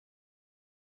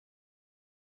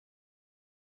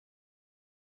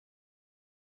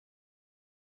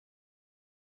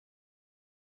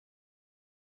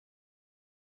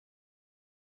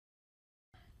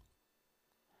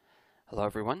Hello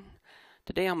everyone.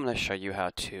 Today I'm going to show you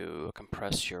how to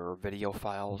compress your video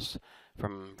files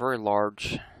from very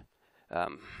large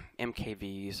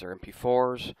MKVs or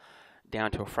MP4s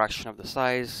down to a fraction of the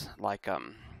size, like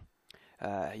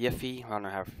YIFY, I don't know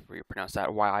how you pronounce that,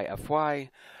 YIFY,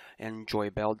 and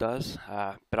JoyBell does.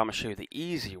 But I'm going to show you the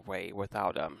easy way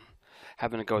without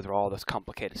having to go through all those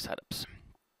complicated setups.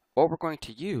 What we're going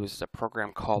to use is a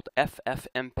program called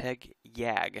FFmpeg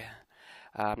YAG.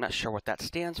 I'm not sure what that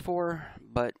stands for,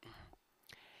 but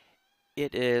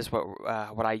it is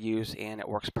what I use, and it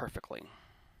works perfectly.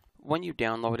 When you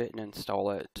download it and install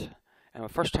it, and the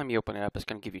first time you open it up, it's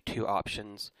going to give you two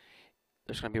options.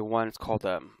 There's going to be one, it's called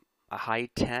a high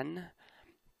 10,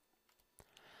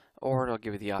 or it'll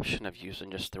give you the option of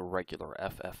using just the regular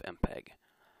FFmpeg.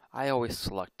 I always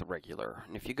select the regular,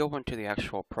 and if you go into the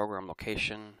actual program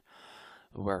location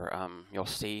where you'll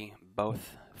see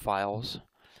both files,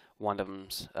 one of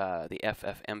them's the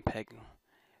FFmpeg,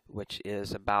 which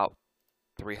is about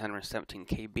 317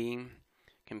 KB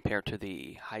compared to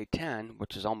the high 10,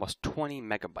 which is almost 20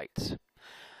 megabytes.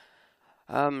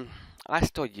 I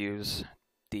still use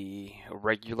the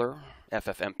regular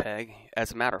FFmpeg.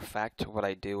 As a matter of fact, what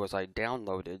I do is I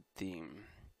downloaded the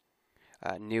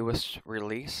newest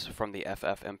release from the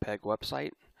FFmpeg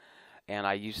website, and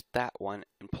I used that one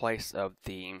in place of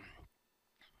the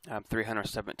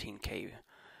 317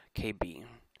 KB.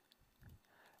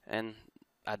 And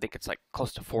I think it's like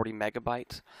close to 40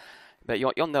 megabytes, but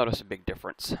you'll notice a big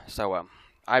difference. So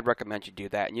I'd recommend you do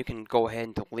that, and you can go ahead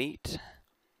and delete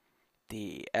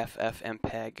the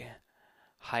FFmpeg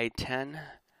high 10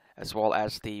 as well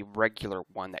as the regular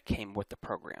one that came with the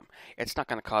program. It's not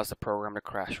going to cause the program to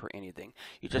crash or anything.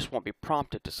 You just won't be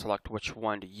prompted to select which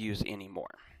one to use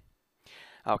anymore.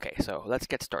 Okay, so let's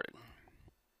get started.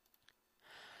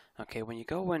 Okay, when you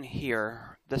go in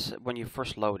here, when you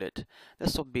first load it,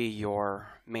 this will be your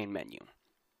main menu.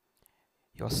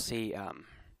 You'll see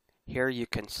here you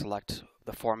can select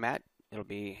the format. It'll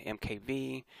be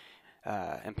MKV,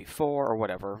 MP4, or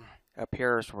whatever. Up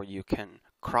here is where you can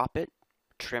crop it,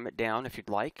 trim it down if you'd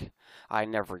like. I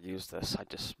never use this. I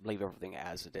just leave everything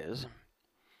as it is.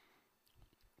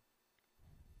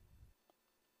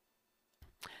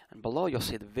 And below you'll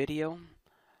see the video.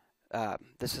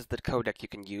 This is the codec you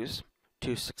can use,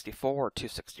 264 or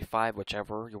 265,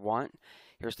 whichever you want.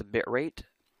 Here's the bit rate.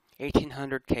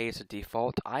 1800K is a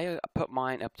default. I put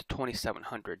mine up to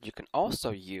 2700. You can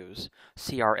also use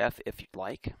CRF if you'd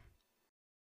like.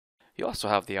 You also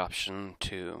have the option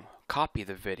to copy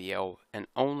the video and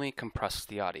only compress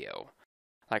the audio.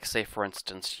 Like, say for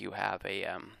instance you have a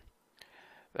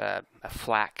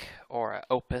FLAC or an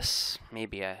Opus,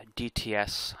 maybe a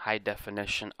DTS high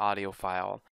definition audio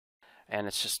file, and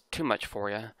it's just too much for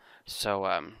you. So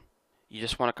you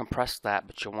just want to compress that,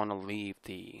 but you want to leave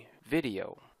the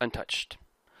video untouched.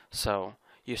 So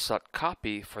you select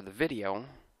copy for the video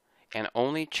and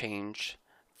only change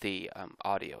the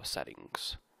audio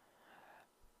settings.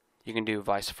 You can do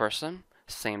vice versa.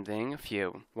 Same thing if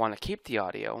you want to keep the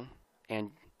audio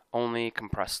and only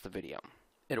compress the video.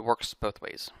 It works both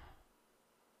ways.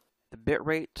 The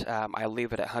bitrate, I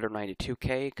leave it at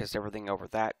 192K because everything over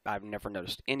that, I've never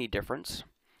noticed any difference.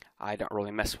 I don't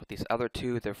really mess with these other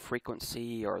two, the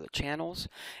frequency or the channels,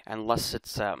 unless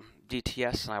it's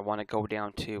DTS and I want to go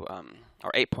down to,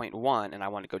 or 8.1 and I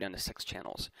want to go down to 6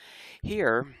 channels.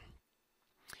 Here,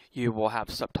 you will have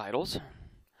subtitles.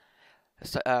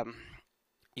 So,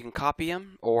 you can copy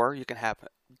them, or you can have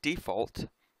default.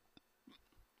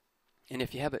 And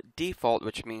if you have it default,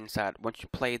 which means that once you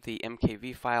play the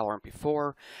MKV file or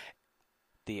MP4,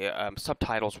 the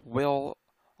subtitles will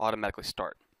automatically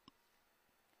start.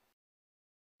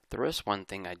 There is one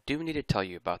thing I do need to tell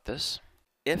you about this.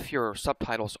 If your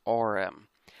subtitles are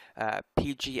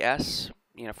PGS,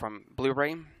 from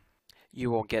Blu-ray,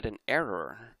 you will get an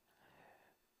error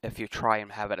if you try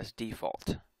and have it as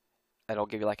default. It'll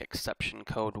give you like exception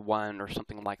code 1 or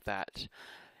something like that,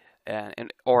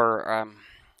 or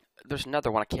there's another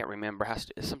one I can't remember.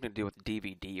 It's something to do with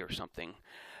DVD or something.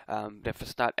 If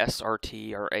it's not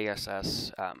SRT or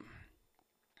ASS,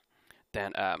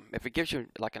 then if it gives you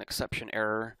like an exception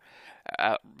error,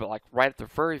 but like right at the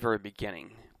very, very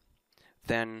beginning,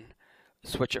 then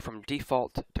switch it from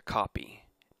default to copy.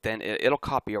 Then it'll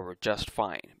copy over just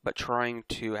fine. But trying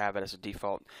to have it as a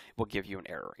default will give you an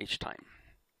error each time.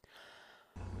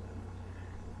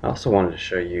 I also wanted to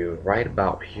show you right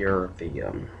about here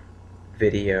the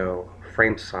video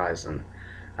frame size and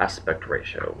aspect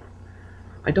ratio.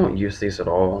 I don't use these at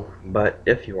all, but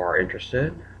if you are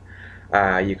interested,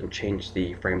 you can change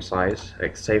the frame size.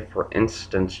 Like, say for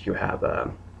instance you have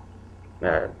a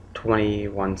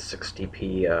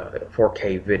 2160p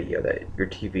 4K video that your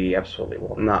TV absolutely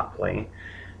will not play.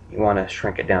 You want to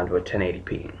shrink it down to a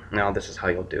 1080p. Now this is how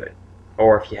you'll do it.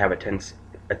 Or if you have a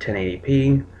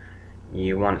 1080p,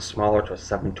 you want it smaller to a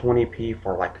 720p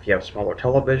for like if you have a smaller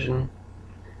television.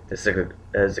 This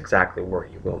is exactly where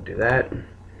you will do that.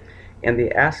 And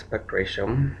the aspect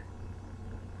ratio,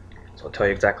 so I'll tell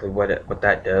you exactly what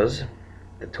that does,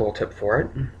 the tooltip for it,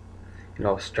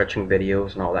 stretching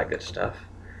videos and all that good stuff.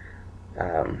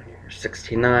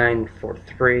 69,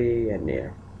 43, and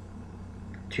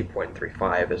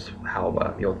 2.35 is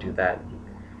how you'll do that.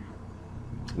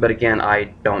 But again,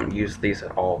 I don't use these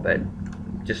at all, but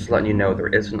just letting you know there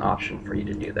is an option for you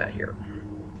to do that here.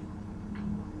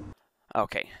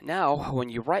 Okay, now when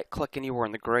you right click anywhere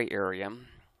in the gray area,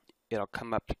 it'll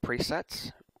come up to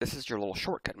presets. This is your little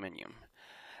shortcut menu.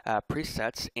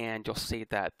 Presets, and you'll see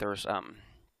that there's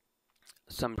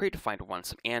some predefined ones,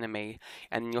 some anime,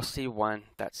 and you'll see one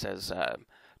that says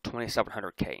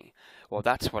 2700K. Well,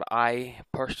 that's what I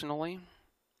personally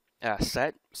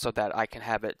set so that I can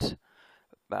have it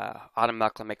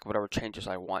automatically make whatever changes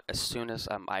I want as soon as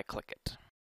I click it.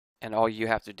 And all you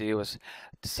have to do is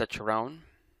to set your own.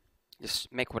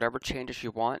 Just make whatever changes you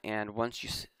want, and once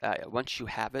you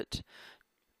have it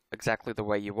exactly the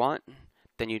way you want,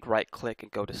 then you'd right click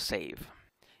and go to save.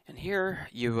 And here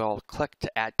you will click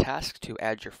to add task to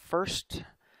add your first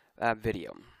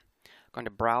video. I'm going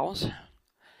to browse.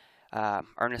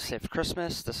 Earn a Safe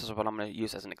Christmas. This is what I'm going to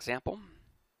use as an example.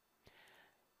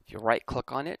 If you right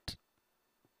click on it,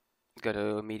 go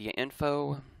to media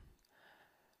info,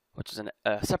 which is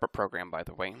a separate program, by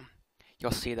the way.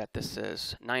 You'll see that this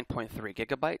is 9.3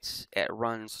 gigabytes. It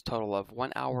runs a total of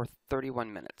 1 hour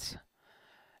 31 minutes,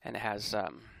 and it has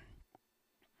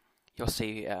you'll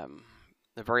see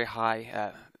the very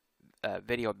high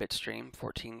video bit stream,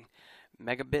 14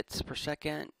 megabits per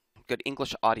second. Good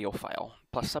English audio file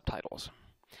plus subtitles.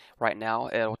 Right now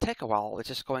it'll take a while. It's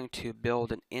just going to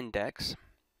build an index.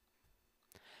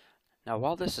 Now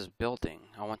while this is building,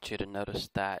 I want you to notice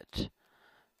that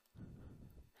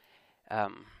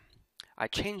I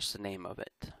changed the name of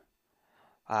it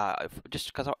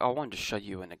just because I wanted to show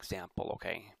you an example.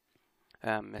 Okay,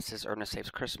 this is Ernest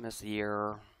Saves Christmas,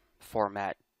 year,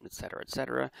 format, etc.,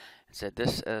 etc. It said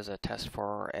this is a test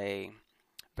for a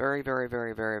very, very,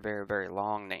 very, very, very, very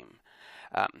long name.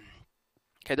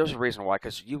 Okay, there's a reason why,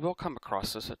 because you will come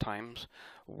across this at times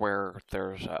where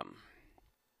there's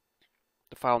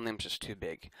the file name's just too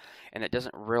big, and it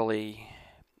doesn't really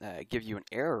give you an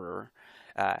error.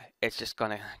 It's just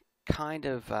going to kind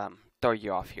of throw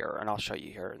you off here, and I'll show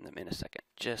you here in a second.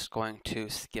 Just going to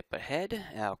skip ahead.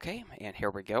 Okay, and here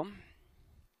we go.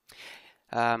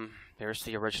 There's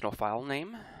the original file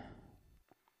name,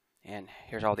 and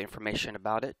here's all the information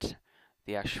about it.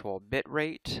 The actual bit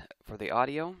rate for the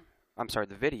audio,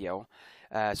 the video,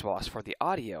 as well as for the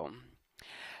audio.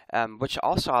 Which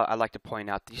also I'd like to point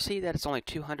out, you see that it's only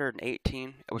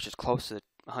 218, which is close to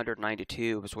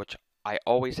 192, which I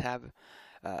always have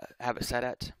it set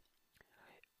at.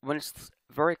 When it's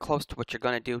very close to what you're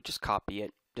going to do, just copy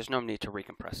it. There's no need to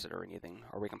recompress it or anything,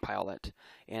 or recompile it.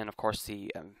 And of course,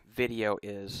 the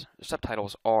the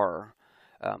subtitles are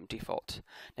default.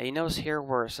 Now you notice here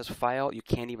where it says file, you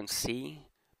can't even see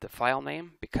the file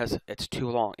name because it's too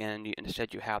long, and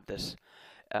instead you have this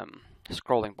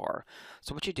scrolling bar.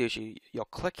 So what you do is you'll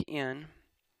click in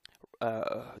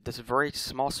this very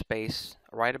small space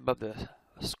right above the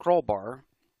scroll bar,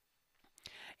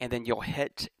 and then you'll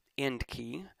hit end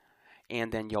key,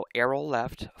 and then you'll arrow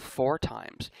left 4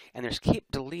 times, and just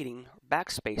keep deleting,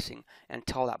 backspacing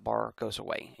until that bar goes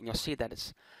away. And you'll see that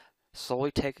it's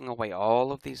slowly taking away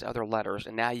all of these other letters,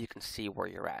 and now you can see where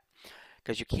you're at.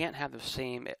 Because you can't have the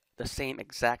same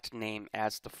exact name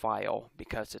as the file,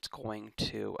 because it's going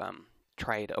to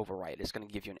try to overwrite. It's going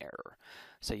to give you an error.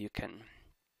 So you can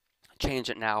change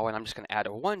it now, and I'm just going to add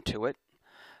a 1 to it,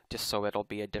 just so it'll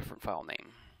be a different file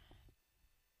name.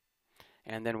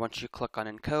 And then once you click on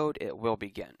encode, it will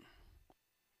begin.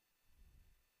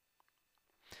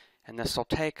 And this will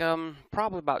take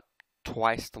probably about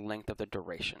twice the length of the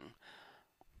duration.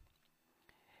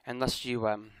 Unless you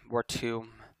were to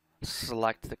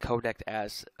select the codec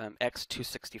as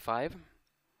X265,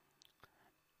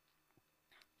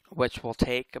 which will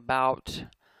take about,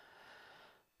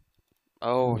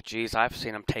 oh geez, I've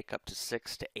seen them take up to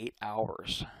 6 to 8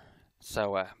 hours.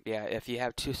 So yeah, if you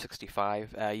have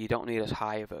 265, you don't need as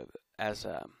high of a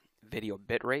video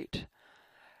bit rate,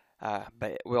 but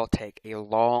it will take a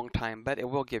long time, but it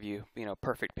will give you,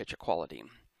 perfect picture quality.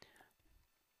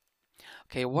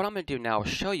 Okay, what I'm going to do now is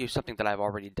show you something that I've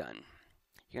already done.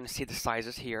 You're going to see the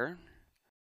sizes here.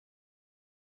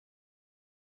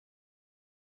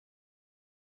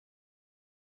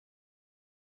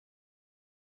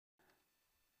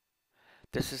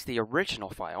 This is the original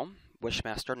file,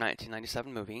 Wishmaster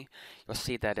 1997 movie. You'll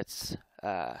see that it's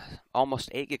almost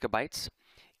 8 gigabytes,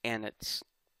 and it's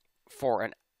for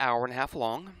an hour and a half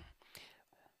long.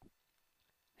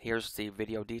 Here's the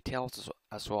video details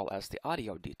as well as the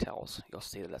audio details. You'll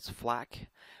see that it's FLAC,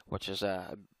 which is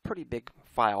a pretty big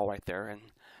file right there, and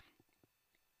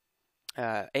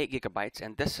 8 gigabytes,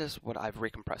 and this is what I've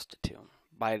recompressed it to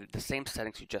by the same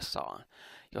settings you just saw.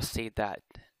 You'll see that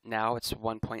now it's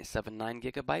 1.79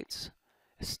 gigabytes.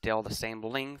 It's still the same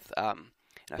length, and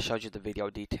I showed you the video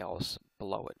details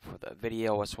below it for the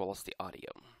video as well as the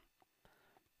audio.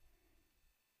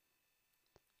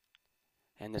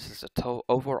 And this is a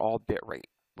overall bitrate,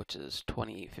 which is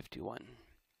 2851.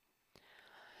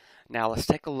 Now let's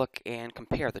take a look and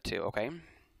compare the two, okay?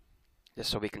 Just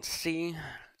so we can see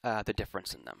the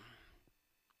difference in them.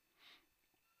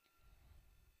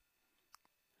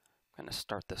 I'm going to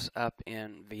start this up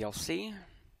in VLC.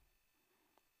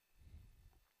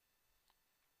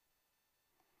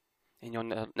 And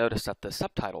you'll notice that the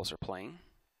subtitles are playing.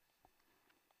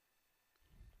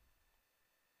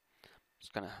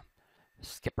 Just going to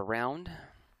skip around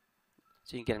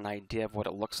so you can get an idea of what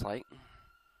it looks like.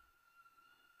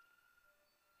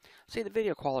 See, the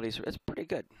video quality is pretty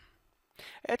good.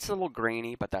 It's a little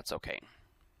grainy, but that's okay.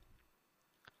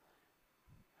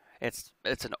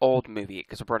 It's an old movie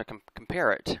because we're going to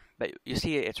compare it, but you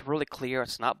see it's really clear.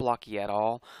 It's not blocky at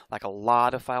all, like a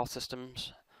lot of file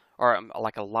systems, or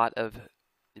like a lot of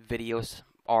videos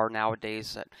are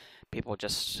nowadays that people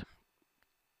just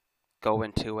go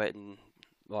into it and,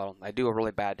 well, I do a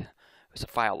really bad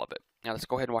file of it. Now let's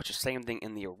go ahead and watch the same thing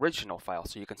in the original file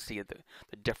so you can see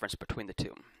the difference between the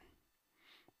two.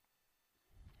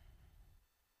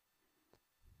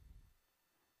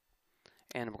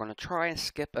 And we're going to try and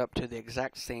skip up to the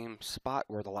exact same spot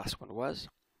where the last one was.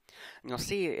 And you'll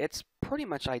see it's pretty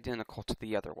much identical to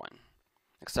the other one,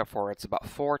 except for it's about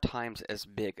 4 times as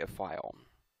big a file.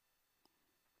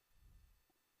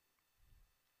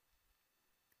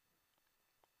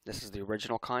 This is the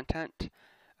original content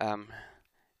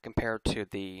compared to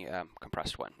the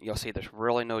compressed one. You'll see there's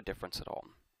really no difference at all.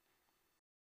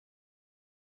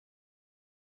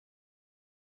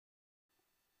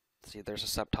 See, there's the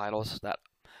subtitles that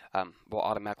will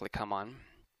automatically come on.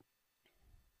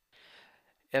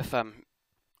 If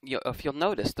you'll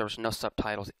notice, there's no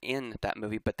subtitles in that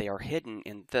movie, but they are hidden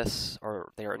in this,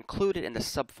 or they are included in the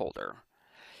subfolder.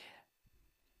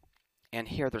 And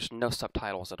here, there's no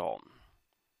subtitles at all.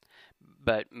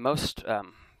 But most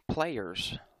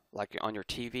players, like on your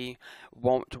TV,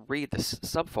 won't read this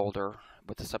subfolder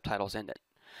with the subtitles in it.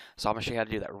 So I'm going to show you how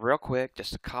to do that real quick,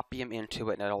 just to copy them into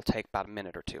it, and it'll take about a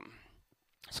minute or two.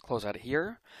 Let's close out of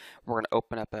here. We're going to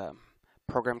open up a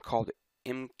program called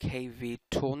MKV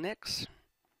Toolnix,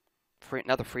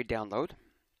 another free download.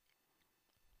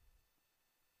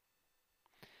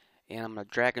 And I'm going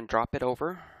to drag and drop it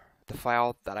over the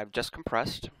file that I've just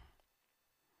compressed.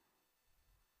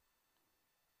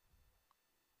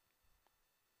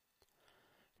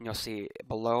 And you'll see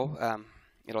below,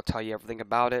 it'll tell you everything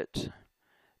about it.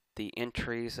 The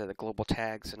entries, the global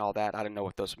tags, and all that. I don't know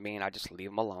what those mean. I just leave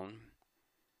them alone.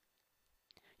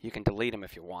 You can delete them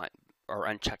if you want, or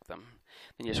uncheck them.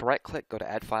 Then you just right-click, go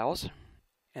to Add Files,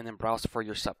 and then browse for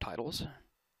your subtitles.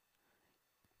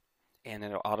 And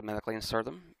it'll automatically insert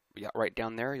them. Right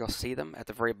down there, you'll see them at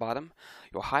the very bottom.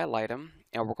 You'll highlight them,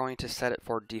 and we're going to set it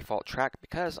for default track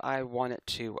because I want it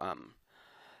to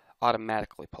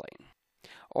automatically play.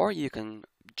 Or you can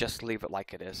just leave it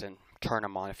like it is and turn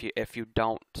them on if you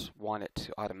don't want it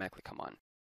to automatically come on.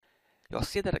 You'll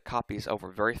see that it copies over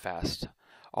very fast.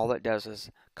 All it does is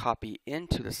copy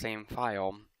into the same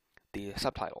file the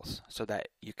subtitles so that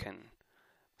you can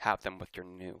have them with your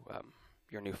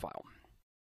new file.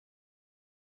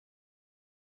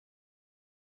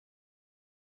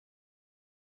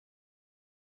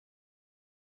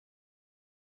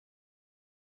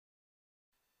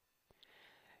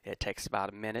 It takes about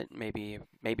a minute, maybe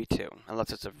 2,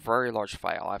 unless it's a very large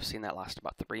file. I've seen that last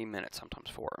about 3 minutes, sometimes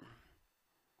 4.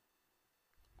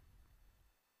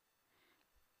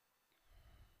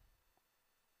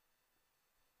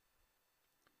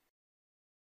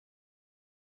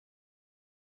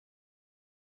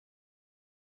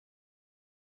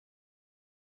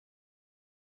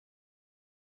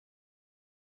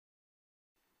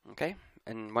 Okay,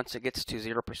 and once it gets to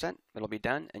 0%, it'll be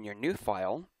done, and your new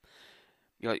file,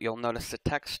 you'll notice the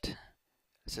text.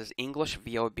 It says English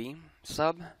VOB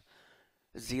sub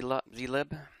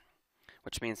zlib,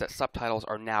 which means that subtitles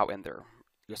are now in there.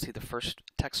 You'll see the first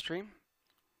text stream,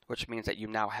 which means that you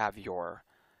now have your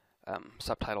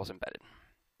subtitles embedded.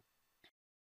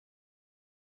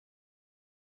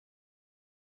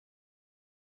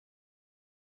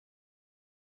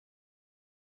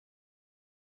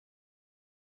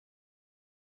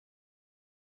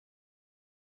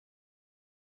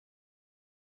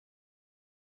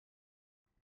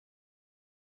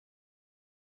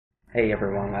 Hey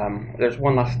everyone, there's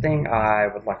one last thing I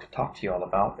would like to talk to you all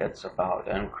about. It's about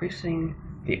increasing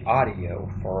the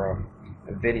audio for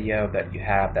a video that you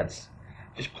have that's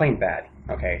just plain bad.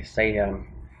 Okay, say,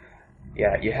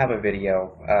 yeah, you have a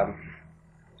video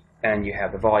and you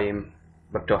have the volume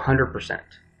up to 100%,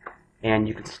 and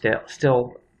you can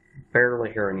still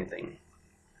barely hear anything.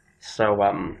 So,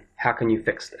 how can you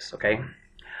fix this? Okay,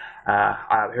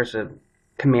 here's a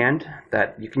command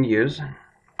that you can use.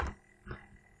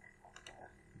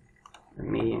 Let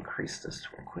me increase this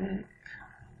real quick.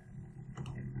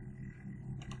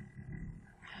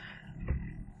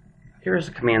 Here's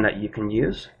a command that you can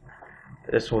use.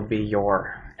 This will be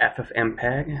your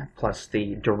FFmpeg plus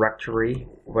the directory,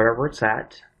 wherever it's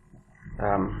at.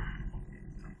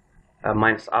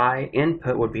 Minus I.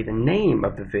 Input would be the name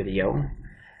of the video.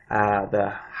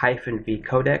 The -v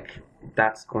codec,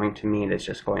 that's going to mean it's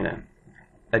just going to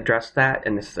address that,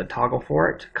 and this is a toggle for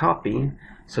it. Copy,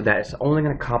 so that it's only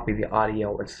going to copy the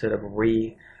audio instead of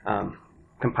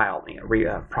compiling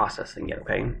it, processing it,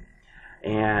 okay?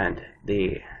 And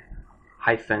the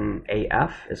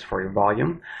 -AF is for your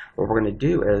volume. What we're going to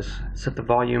do is set the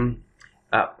volume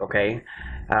up, okay?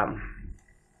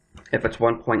 If it's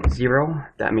 1.0,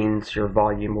 that means your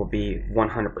volume will be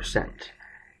 100%.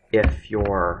 If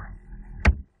your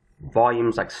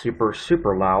volume's like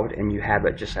super loud and you have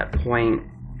it just at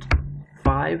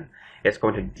 0.5, it's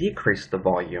going to decrease the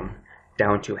volume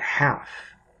down to half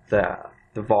the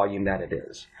volume that it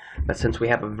is. But since we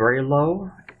have a very low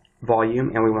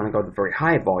volume and we want to go to the very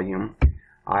high volume,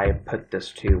 I put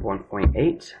this to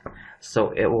 1.8,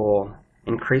 so it will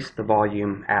increase the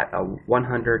volume at a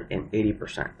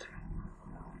 180%.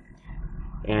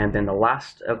 And then the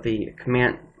last of the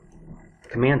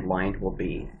command line will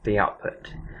be the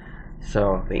output.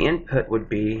 So the input would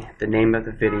be the name of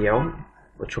the video,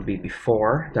 which will be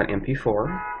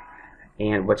before.mp4,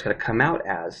 and what's going to come out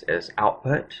as is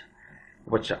output,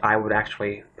 which I would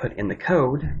actually put in the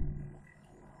code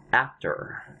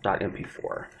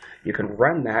after.mp4. You can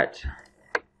run that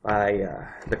by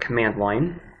the command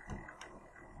line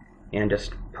and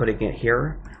just putting it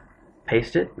here,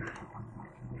 paste it,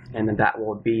 and then that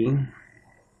will be,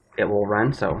 it will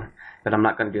run. So, but I'm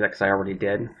not going to do that because I already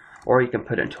did. Or you can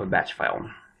put it into a batch file.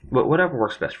 But whatever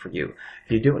works best for you.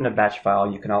 If you do it in a batch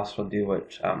file, you can also do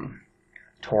it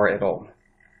to where it'll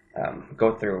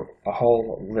go through a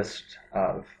whole list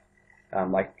of,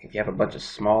 like if you have a bunch of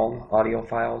small audio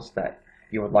files that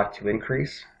you would like to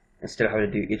increase, instead of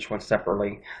having to do each one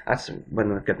separately. That's one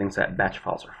of the good things that batch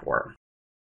files are for.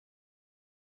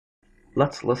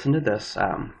 Let's listen to this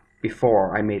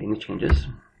before I made any changes.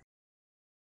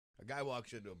 A guy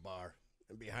walks into a bar,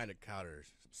 and behind the counter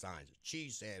there's some signs.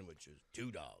 Cheese sandwiches,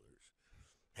 $2.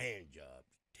 Hand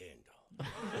jobs, $10.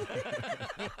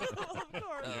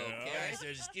 Okay, I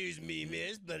says, excuse me,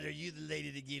 miss, but are you the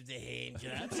lady that gives the hand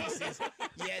jobs? She says,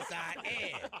 yes, I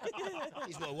am.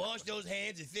 He says, well, wash those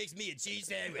hands and fix me a cheese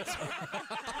sandwich.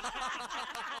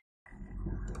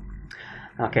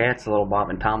 Okay, that's a little Bob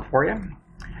and Tom for you.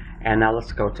 And now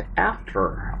let's go to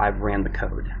after I've ran the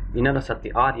code. You notice that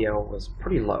the audio was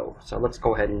pretty low, so let's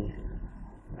go ahead and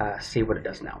see what it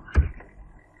does now.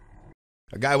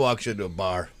 A guy walks into a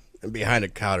bar, and behind the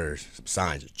counter there's some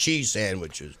signs. Cheese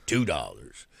sandwiches, $2.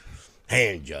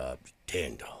 Hand jobs,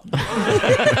 $10.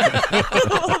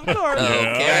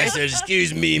 Okay, I says,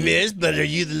 excuse me, miss, but are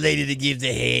you the lady that gives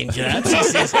the hand jobs? She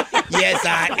says, yes,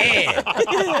 I am.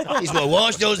 He says, well,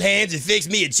 wash those hands and fix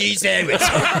me a cheese sandwich.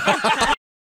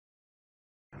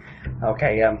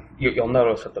 Okay, you'll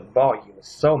notice that the volume is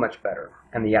so much better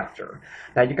and the after.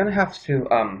 Now you're going to have to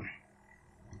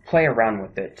play around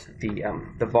with it,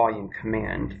 the volume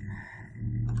command.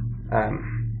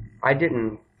 I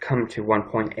didn't come to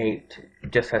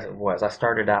 1.8 just as it was. I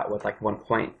started out with like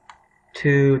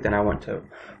 1.2, then I went to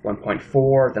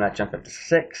 1.4, then I jumped up to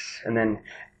 6, and then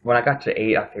when I got to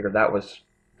 8, I figured that was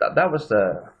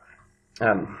the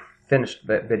finished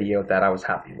video that I was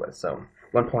happy with. So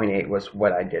 1.8 was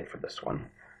what I did for this one.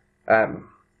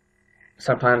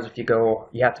 Sometimes if you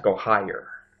have to go higher.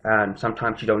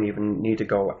 Sometimes you don't even need to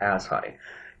go as high.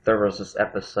 There was this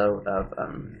episode of,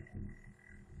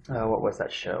 what was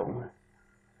that show?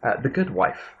 The Good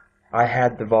Wife. I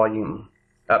had the volume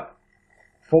up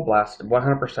full blast,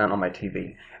 100% on my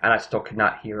TV, and I still could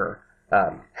not hear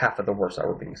half of the words that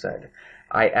were being said.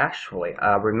 I actually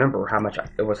remember how much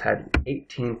it had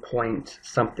 18 point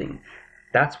something.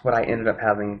 That's what I ended up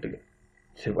having to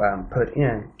put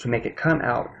in to make it come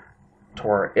out to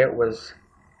where it was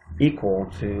equal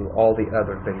to all the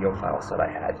other video files that I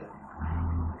had.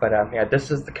 But yeah,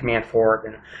 this is the command for it,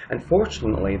 and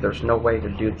unfortunately there's no way to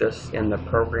do this in the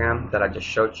program that I just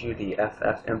showed you, the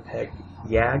FFmpeg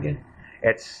YAG.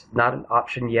 It's not an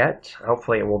option yet.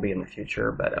 Hopefully it will be in the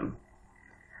future, but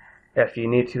if you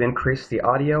need to increase the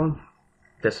audio,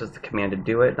 this is the command to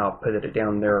do it, and I'll put it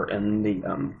down there in the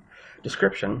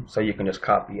description so you can just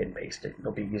copy and paste it.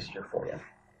 It'll be easier for you.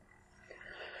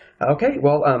 Okay,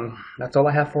 well, that's all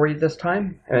I have for you this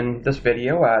time in this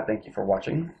video. Thank you for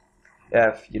watching.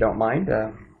 If you don't mind,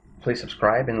 please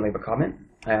subscribe and leave a comment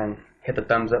and hit the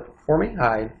thumbs up for me.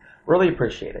 I really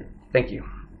appreciate it. Thank you.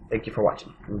 Thank you for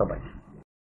watching. Bye-bye.